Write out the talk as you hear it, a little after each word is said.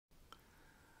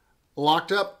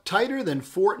Locked up tighter than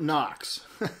Fort Knox.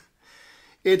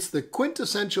 It's the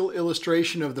quintessential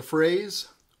illustration of the phrase,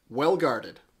 well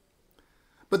guarded.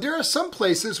 But there are some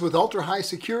places with ultra-high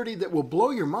security that will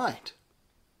blow your mind.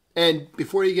 And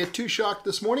before you get too shocked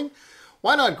this morning,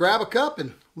 why not grab a cup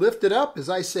and lift it up as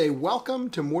I say welcome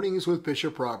to Mornings with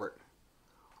Bishop Robert.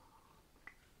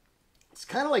 It's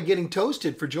kind of like getting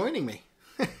toasted for joining me.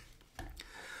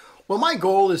 Well, my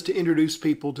goal is to introduce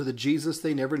people to the Jesus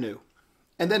they never knew,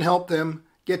 and then help them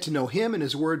get to know him and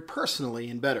his word personally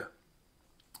and better.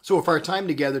 So if our time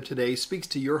together today speaks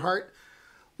to your heart,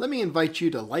 let me invite you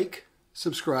to like,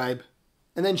 subscribe,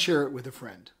 and then share it with a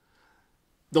friend.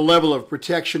 The level of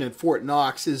protection at Fort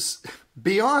Knox is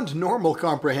beyond normal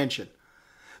comprehension.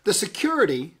 The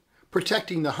security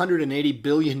protecting the $180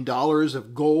 billion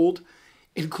of gold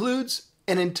includes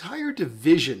an entire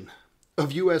division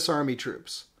of U.S. Army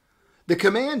troops, the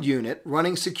command unit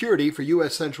running security for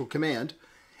U.S. Central Command,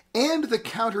 and the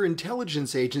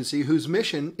counterintelligence agency whose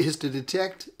mission is to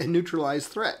detect and neutralize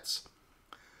threats.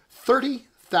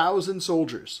 30,000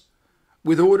 soldiers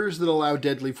with orders that allow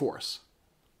deadly force.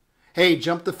 Hey,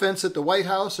 jump the fence at the White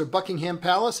House or Buckingham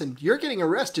Palace and you're getting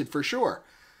arrested for sure.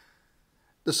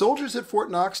 The soldiers at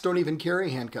Fort Knox don't even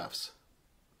carry handcuffs,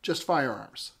 just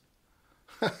firearms.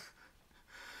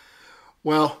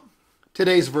 Well,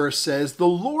 today's verse says, "The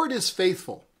Lord is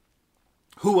faithful,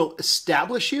 who will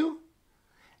establish you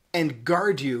and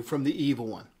guard you from the evil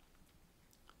one."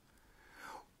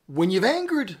 When you've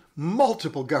angered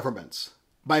multiple governments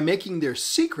by making their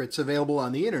secrets available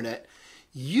on the internet,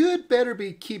 you'd better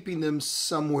be keeping them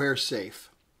somewhere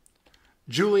safe.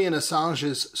 Julian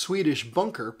Assange's Swedish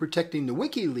bunker protecting the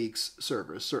WikiLeaks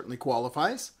servers certainly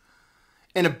qualifies.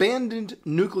 An abandoned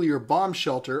nuclear bomb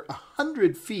shelter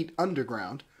 100 feet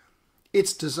underground,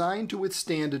 it's designed to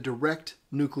withstand a direct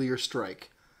nuclear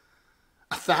strike.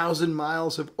 1,000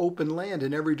 miles of open land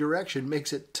in every direction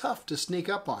makes it tough to sneak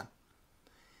up on.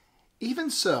 Even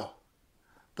so,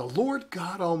 the Lord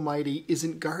God Almighty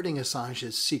isn't guarding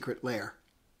Assange's secret lair,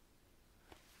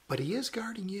 but he is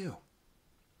guarding you.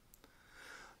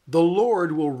 The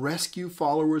Lord will rescue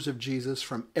followers of Jesus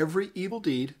from every evil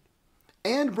deed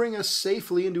and bring us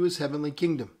safely into his heavenly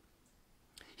kingdom.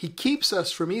 He keeps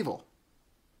us from evil,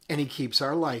 and he keeps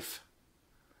our life.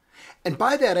 And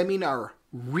by that I mean our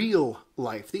real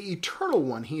life, the eternal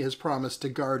one he has promised to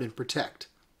guard and protect.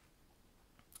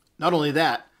 Not only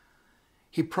that,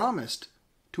 he promised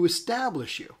to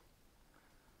establish you.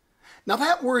 Now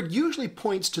that word usually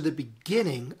points to the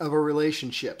beginning of a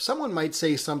relationship. Someone might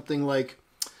say something like,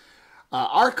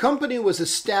 our company was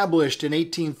established in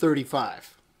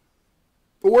 1835.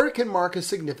 Or it can mark a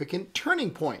significant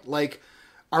turning point, like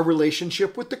our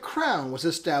relationship with the Crown was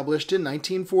established in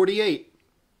 1948.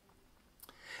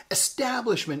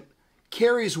 Establishment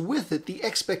carries with it the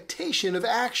expectation of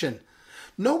action.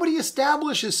 Nobody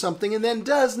establishes something and then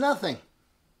does nothing.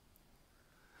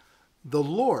 The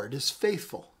Lord is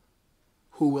faithful,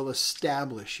 who will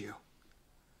establish you.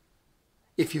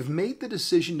 If you've made the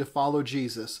decision to follow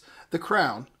Jesus, the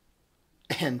Crown,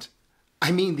 and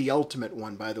I mean the ultimate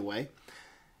one, by the way,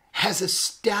 has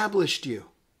established you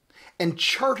and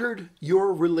chartered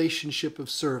your relationship of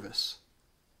service.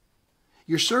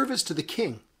 Your service to the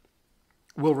King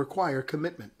will require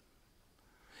commitment.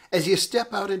 As you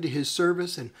step out into his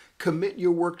service and commit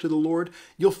your work to the Lord,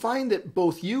 you'll find that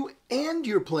both you and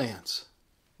your plans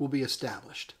will be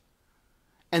established.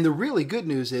 And the really good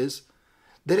news is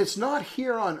that it's not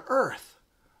here on earth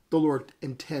the Lord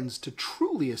intends to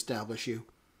truly establish you,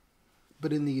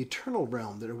 but in the eternal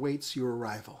realm that awaits your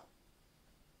arrival.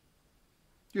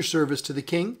 Your service to the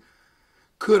King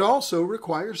could also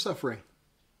require suffering,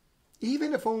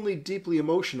 even if only deeply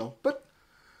emotional, but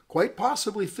quite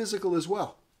possibly physical as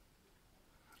well.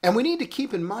 And we need to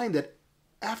keep in mind that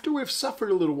after we've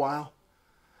suffered a little while,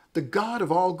 the God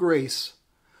of all grace,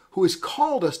 who has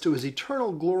called us to his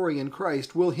eternal glory in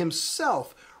Christ, will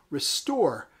himself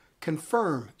restore,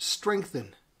 confirm,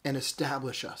 strengthen, and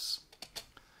establish us.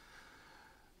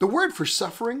 The word for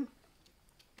suffering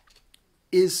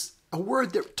is a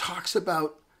word that talks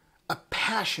about a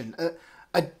passion,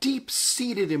 a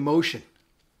deep-seated emotion.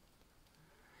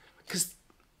 Because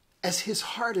as his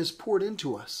heart is poured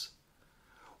into us,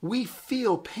 we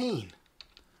feel pain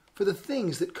for the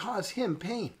things that cause him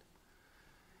pain.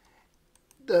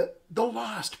 The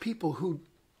lost people who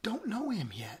don't know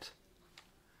him yet.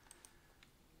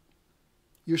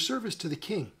 Your service to the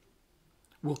King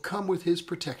will come with his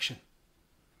protection.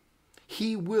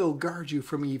 He will guard you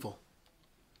from evil.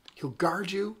 He'll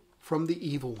guard you from the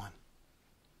evil one.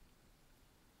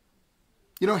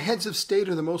 You know, heads of state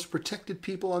are the most protected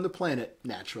people on the planet,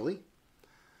 naturally.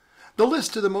 The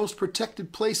list of the most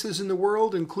protected places in the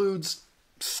world includes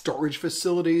storage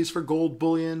facilities for gold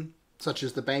bullion, such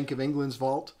as the Bank of England's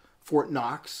vault, Fort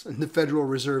Knox, and the Federal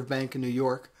Reserve Bank in New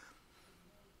York.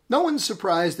 No one's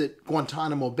surprised that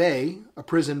Guantanamo Bay, a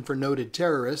prison for noted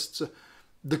terrorists,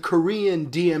 the Korean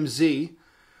DMZ,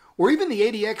 or even the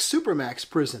ADX Supermax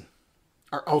prison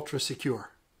are ultra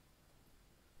secure.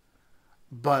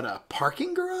 But a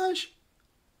parking garage?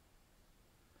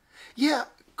 Yeah,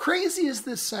 crazy as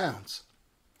this sounds,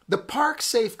 the Park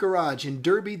Safe Garage in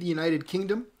Derby, the United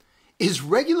Kingdom, is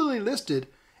regularly listed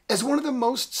as one of the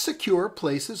most secure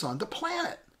places on the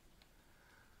planet.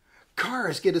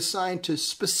 Cars get assigned to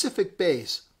specific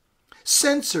bays.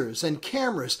 Sensors and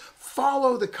cameras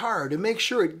follow the car to make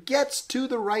sure it gets to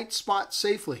the right spot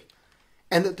safely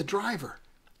and that the driver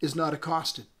is not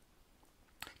accosted.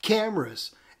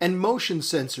 Cameras and motion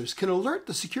sensors can alert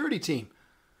the security team,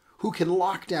 who can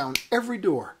lock down every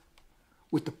door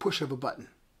with the push of a button.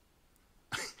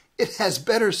 It has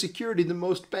better security than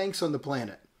most banks on the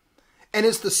planet, and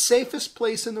it's the safest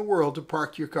place in the world to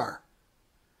park your car.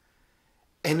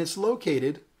 And it's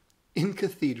located in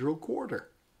Cathedral Quarter.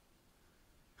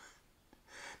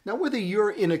 Now, whether you're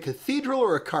in a cathedral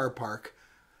or a car park,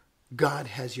 God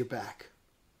has your back.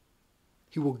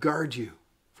 He will guard you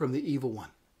from the evil one.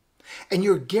 And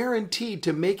you're guaranteed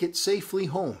to make it safely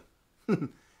home.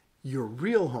 Your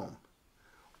real home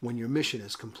when your mission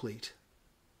is complete.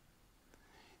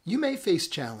 You may face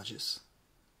challenges,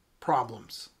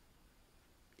 problems,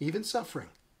 even suffering.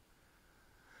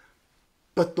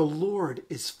 But the Lord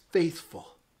is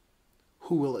faithful,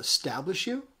 who will establish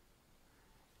you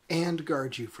and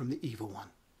guard you from the evil one.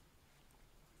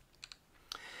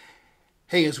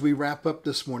 Hey, as we wrap up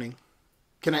this morning,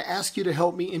 can I ask you to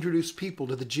help me introduce people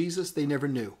to the Jesus they never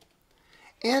knew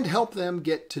and help them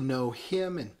get to know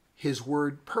Him and His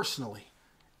Word personally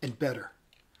and better?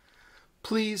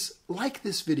 Please like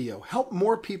this video, help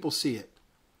more people see it,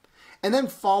 and then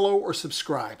follow or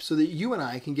subscribe so that you and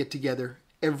I can get together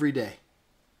every day.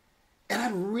 And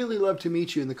I'd really love to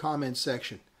meet you in the comments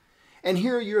section and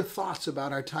hear your thoughts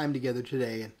about our time together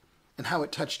today and how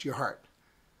it touched your heart.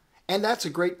 And that's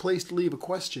a great place to leave a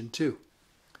question too.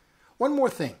 One more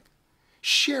thing,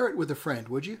 share it with a friend,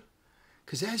 would you?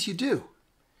 Because as you do,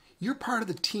 you're part of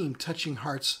the team touching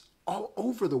hearts all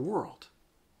over the world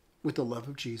with the love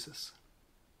of Jesus.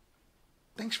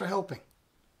 Thanks for helping.